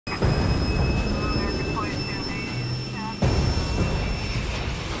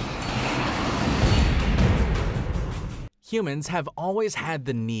Humans have always had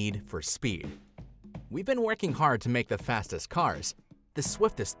the need for speed. We've been working hard to make the fastest cars, the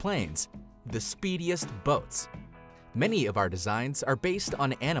swiftest planes, the speediest boats. Many of our designs are based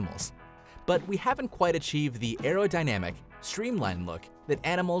on animals, but we haven't quite achieved the aerodynamic, streamlined look that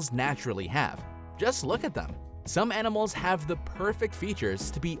animals naturally have. Just look at them. Some animals have the perfect features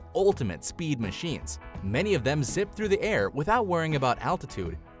to be ultimate speed machines. Many of them zip through the air without worrying about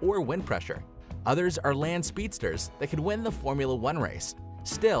altitude or wind pressure. Others are land speedsters that could win the Formula One race.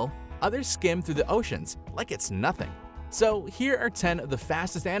 Still, others skim through the oceans like it's nothing. So here are 10 of the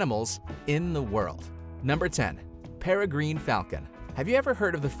fastest animals in the world. Number 10. Peregrine Falcon. Have you ever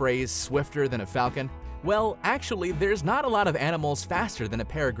heard of the phrase swifter than a falcon? Well, actually, there's not a lot of animals faster than a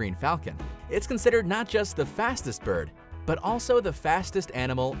peregrine falcon. It's considered not just the fastest bird, but also the fastest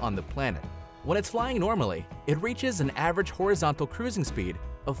animal on the planet. When it's flying normally, it reaches an average horizontal cruising speed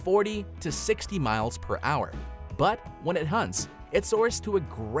of 40 to 60 miles per hour. But when it hunts, it soars to a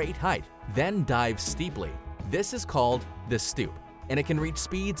great height, then dives steeply. This is called the stoop, and it can reach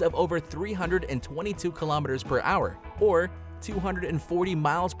speeds of over 322 kilometers per hour or 240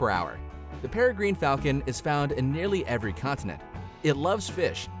 miles per hour. The peregrine falcon is found in nearly every continent. It loves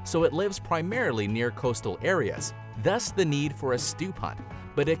fish, so it lives primarily near coastal areas, thus the need for a stoop hunt.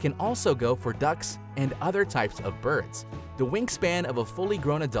 But it can also go for ducks and other types of birds. The wingspan of a fully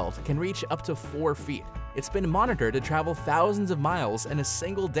grown adult can reach up to 4 feet. It's been monitored to travel thousands of miles in a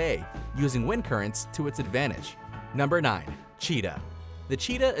single day, using wind currents to its advantage. Number 9. Cheetah. The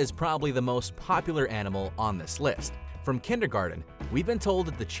cheetah is probably the most popular animal on this list. From kindergarten, we've been told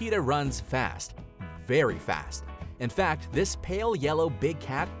that the cheetah runs fast, very fast. In fact, this pale yellow big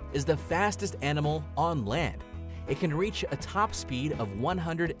cat is the fastest animal on land. It can reach a top speed of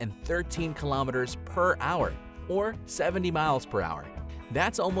 113 kilometers per hour, or 70 miles per hour.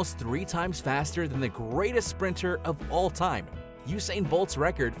 That's almost 3 times faster than the greatest sprinter of all time, Usain Bolt's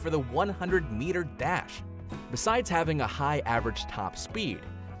record for the 100-meter dash. Besides having a high average top speed,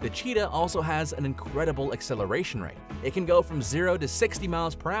 the cheetah also has an incredible acceleration rate. It can go from 0 to 60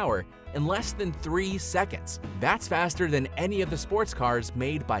 miles per hour in less than 3 seconds. That's faster than any of the sports cars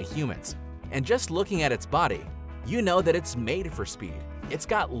made by humans. And just looking at its body, you know that it's made for speed. It's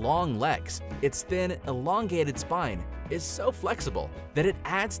got long legs. Its thin, elongated spine is so flexible that it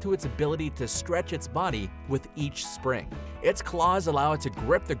adds to its ability to stretch its body with each spring. Its claws allow it to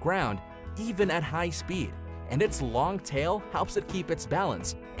grip the ground even at high speed, and its long tail helps it keep its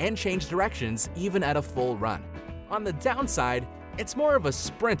balance and change directions even at a full run. On the downside, it's more of a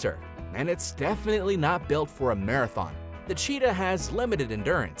sprinter, and it's definitely not built for a marathon. The cheetah has limited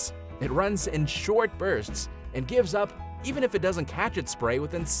endurance. It runs in short bursts and gives up even if it doesn't catch its prey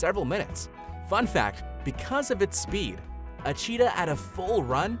within several minutes. Fun fact, because of its speed, a cheetah at a full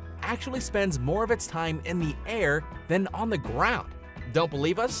run actually spends more of its time in the air than on the ground. Don't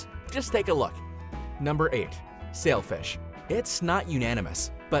believe us? Just take a look. Number 8. Sailfish. It's not unanimous,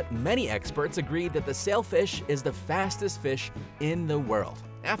 but many experts agree that the sailfish is the fastest fish in the world.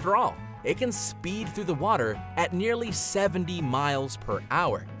 After all, it can speed through the water at nearly 70 miles per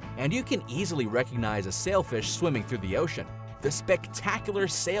hour. And you can easily recognize a sailfish swimming through the ocean. The spectacular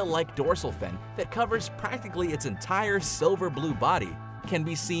sail-like dorsal fin that covers practically its entire silver blue body can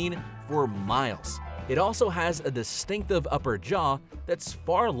be seen for miles. It also has a distinctive upper jaw that's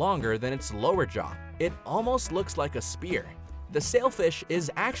far longer than its lower jaw. It almost looks like a spear. The sailfish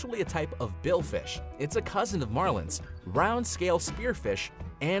is actually a type of billfish. It's a cousin of marlins, round-scale spearfish,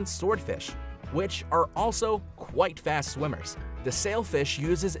 and swordfish, which are also quite fast swimmers. The sailfish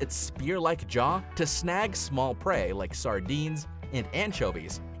uses its spear-like jaw to snag small prey like sardines and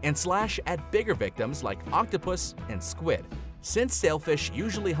anchovies and slash at bigger victims like octopus and squid. Since sailfish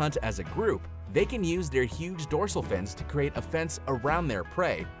usually hunt as a group, they can use their huge dorsal fins to create a fence around their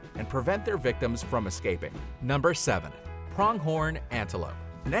prey and prevent their victims from escaping. Number 7. Pronghorn Antelope.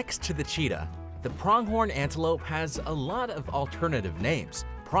 Next to the cheetah, the pronghorn antelope has a lot of alternative names.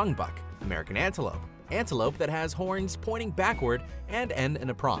 Prongbuck, American antelope, antelope that has horns pointing backward and end in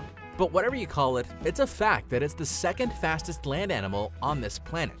a prong. But whatever you call it, it's a fact that it's the second fastest land animal on this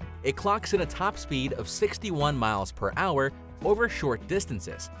planet. It clocks in a top speed of 61 miles per hour over short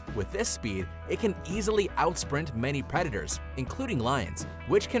distances. With this speed, it can easily outsprint many predators, including lions,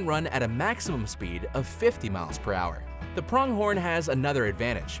 which can run at a maximum speed of 50 miles per hour. The pronghorn has another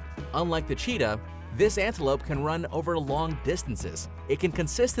advantage. Unlike the cheetah, this antelope can run over long distances. It can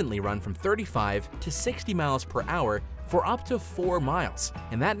consistently run from 35 to 60 miles per hour for up to 4 miles,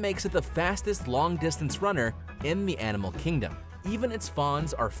 and that makes it the fastest long-distance runner in the animal kingdom. Even its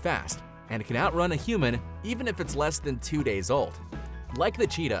fawns are fast, and it can outrun a human even if it's less than 2 days old. Like the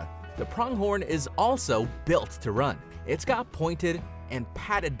cheetah, The pronghorn is also built to run. It's got pointed and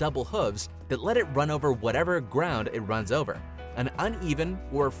padded double hooves that let it run over whatever ground it runs over. An uneven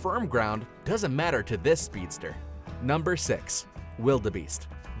or firm ground doesn't matter to this speedster. Number 6. Wildebeest.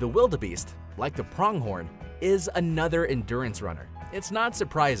 The wildebeest, like the pronghorn, is another endurance runner. It's not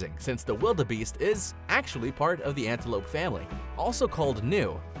surprising since the wildebeest is actually part of the antelope family. Also called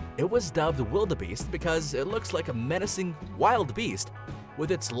new, it was dubbed wildebeest because it looks like a menacing wild beast with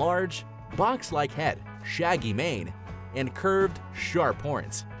its large, box-like head, shaggy mane, and curved, sharp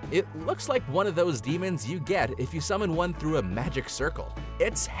horns. It looks like one of those demons you get if you summon one through a magic circle.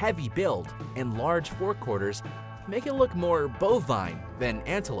 Its heavy build and large forequarters make it look more bovine than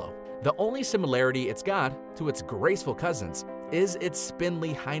antelope. The only similarity it's got to its graceful cousins is its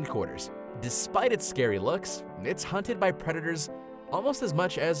spindly hindquarters. Despite its scary looks, it's hunted by predators almost as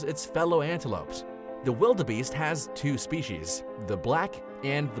much as its fellow antelopes. The wildebeest has 2 species, the black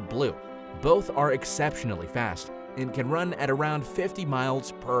and the blue. Both are exceptionally fast and can run at around 50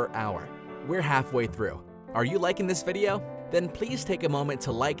 miles per hour. We're halfway through. Are you liking this video? Then please take a moment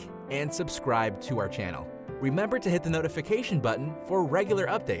to like and subscribe to our channel. Remember to hit the notification button for regular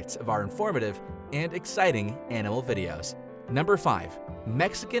updates of our informative and exciting animal videos. Number 5.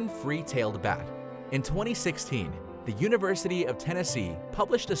 Mexican free-tailed bat. In 2016, the University of Tennessee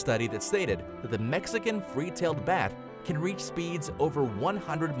published a study that stated that the Mexican free-tailed bat can reach speeds over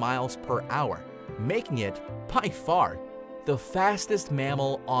 100 miles per hour, making it, by far, the fastest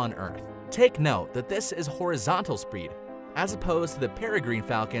mammal on Earth. Take note that this is horizontal speed, as opposed to the Peregrine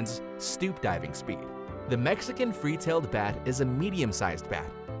Falcon's stoop diving speed. The Mexican free-tailed bat is a medium-sized bat.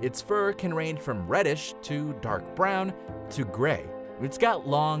 Its fur can range from reddish to dark brown to gray. It's got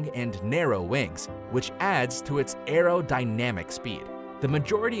long and narrow wings, which adds to its aerodynamic speed. The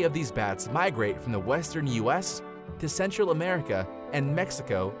majority of these bats migrate from the western US to Central America and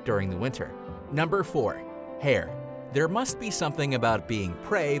Mexico during the winter. Number 4. Hare. There must be something about being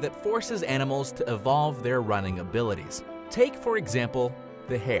prey that forces animals to evolve their running abilities. Take, for example,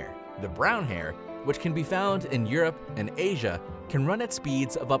 the hare. The brown hare, which can be found in Europe and Asia, can run at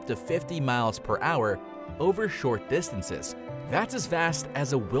speeds of up to 50 miles per hour over short distances. That's as fast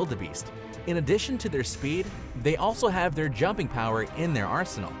as a wildebeest. In addition to their speed, they also have their jumping power in their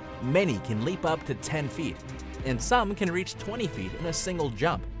arsenal. Many can leap up to 10 feet, and some can reach 20 feet in a single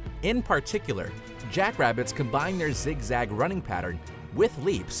jump. In particular, jackrabbits combine their zigzag running pattern with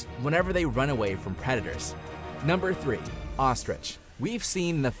leaps whenever they run away from predators. Number 3. Ostrich. We've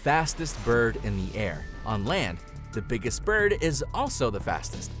seen the fastest bird in the air. On land, the biggest bird is also the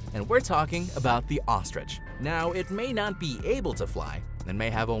fastest, and we're talking about the ostrich. Now, it may not be able to fly and may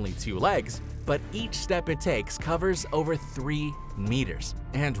have only 2 legs, but each step it takes covers over 3 meters.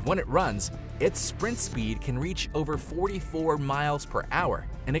 And when it runs, its sprint speed can reach over 44 miles per hour,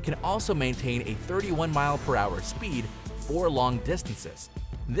 and it can also maintain a 31 mile per hour speed for long distances.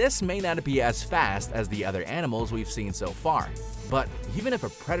 This may not be as fast as the other animals we've seen so far, but even if a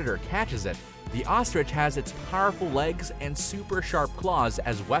predator catches it, the ostrich has its powerful legs and super sharp claws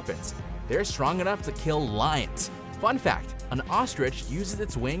as weapons. They're strong enough to kill lions. Fun fact, an ostrich uses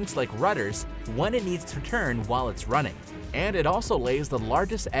its wings like rudders when it needs to turn while it's running. And it also lays the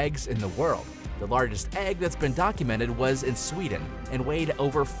largest eggs in the world. The largest egg that's been documented was in Sweden and weighed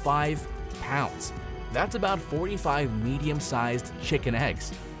over 5 pounds. That's about 45 medium-sized chicken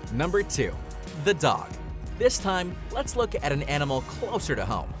eggs. Number 2. The dog. This time, let's look at an animal closer to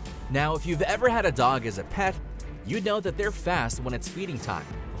home. Now, if you've ever had a dog as a pet, you'd know that they're fast when it's feeding time,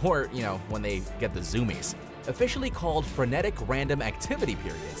 or, when they get the zoomies. Officially called frenetic random activity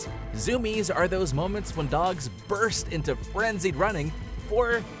periods, zoomies are those moments when dogs burst into frenzied running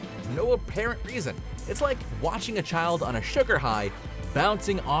for no apparent reason. It's like watching a child on a sugar high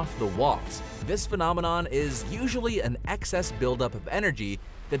bouncing off the walls. This phenomenon is usually an excess buildup of energy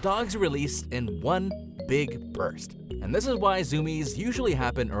that dogs release in one big burst. And this is why zoomies usually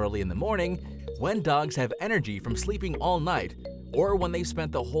happen early in the morning when dogs have energy from sleeping all night, or when they've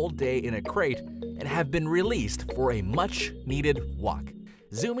spent the whole day in a crate and have been released for a much-needed walk.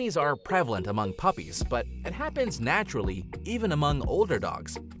 Zoomies are prevalent among puppies, but it happens naturally even among older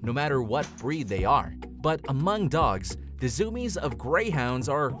dogs, no matter what breed they are. But among dogs, the zoomies of greyhounds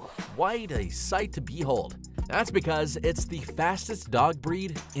are quite a sight to behold. That's because it's the fastest dog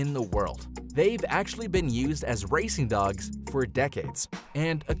breed in the world. They've actually been used as racing dogs for decades.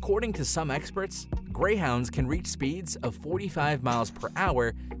 And according to some experts, greyhounds can reach speeds of 45 miles per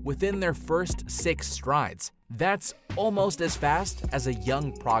hour within their first 6 strides. That's almost as fast as a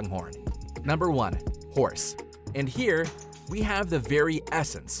young pronghorn. Number 1. Horse. And here, we have the very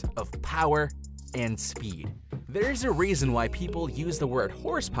essence of power and speed. There's a reason why people use the word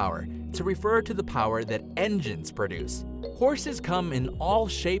horsepower to refer to the power that engines produce. Horses come in all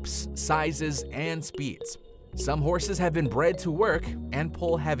shapes, sizes, and speeds. Some horses have been bred to work and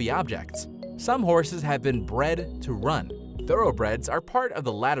pull heavy objects. Some horses have been bred to run. Thoroughbreds are part of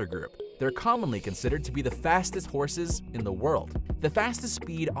the latter group. They're commonly considered to be the fastest horses in the world. The fastest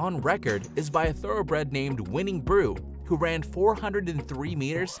speed on record is by a thoroughbred named Winning Brew, who ran 403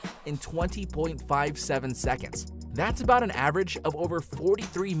 meters in 20.57 seconds. That's about an average of over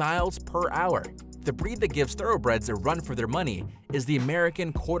 43 miles per hour. The breed that gives thoroughbreds a run for their money is the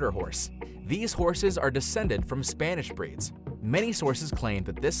American Quarter Horse. These horses are descended from Spanish breeds. Many sources claim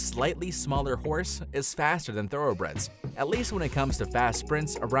that this slightly smaller horse is faster than thoroughbreds, at least when it comes to fast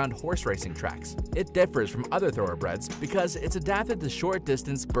sprints around horse racing tracks. It differs from other thoroughbreds because it's adapted to short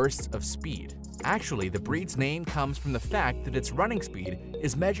distance bursts of speed. Actually, the breed's name comes from the fact that its running speed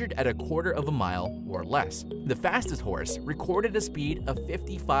is measured at a quarter of a mile or less. The fastest horse recorded a speed of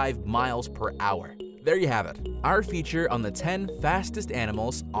 55 miles per hour. There you have it, our feature on the 10 fastest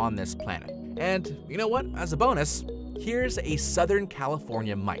animals on this planet. And you know what? As a bonus, here's a Southern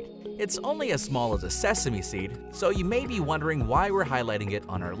California mite. It's only as small as a sesame seed, so you may be wondering why we're highlighting it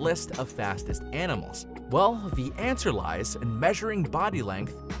on our list of fastest animals. Well, the answer lies in measuring body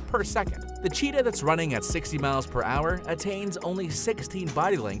length per second. The cheetah that's running at 60 miles per hour attains only 16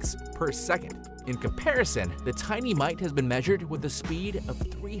 body lengths per second. In comparison, the tiny mite has been measured with a speed of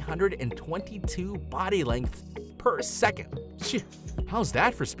 322 body lengths per second. Phew, how's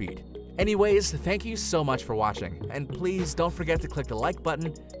that for speed? Anyways, thank you so much for watching, and please don't forget to click the like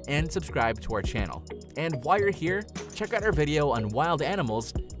button and subscribe to our channel. And while you're here, check out our video on wild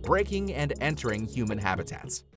animals breaking and entering human habitats.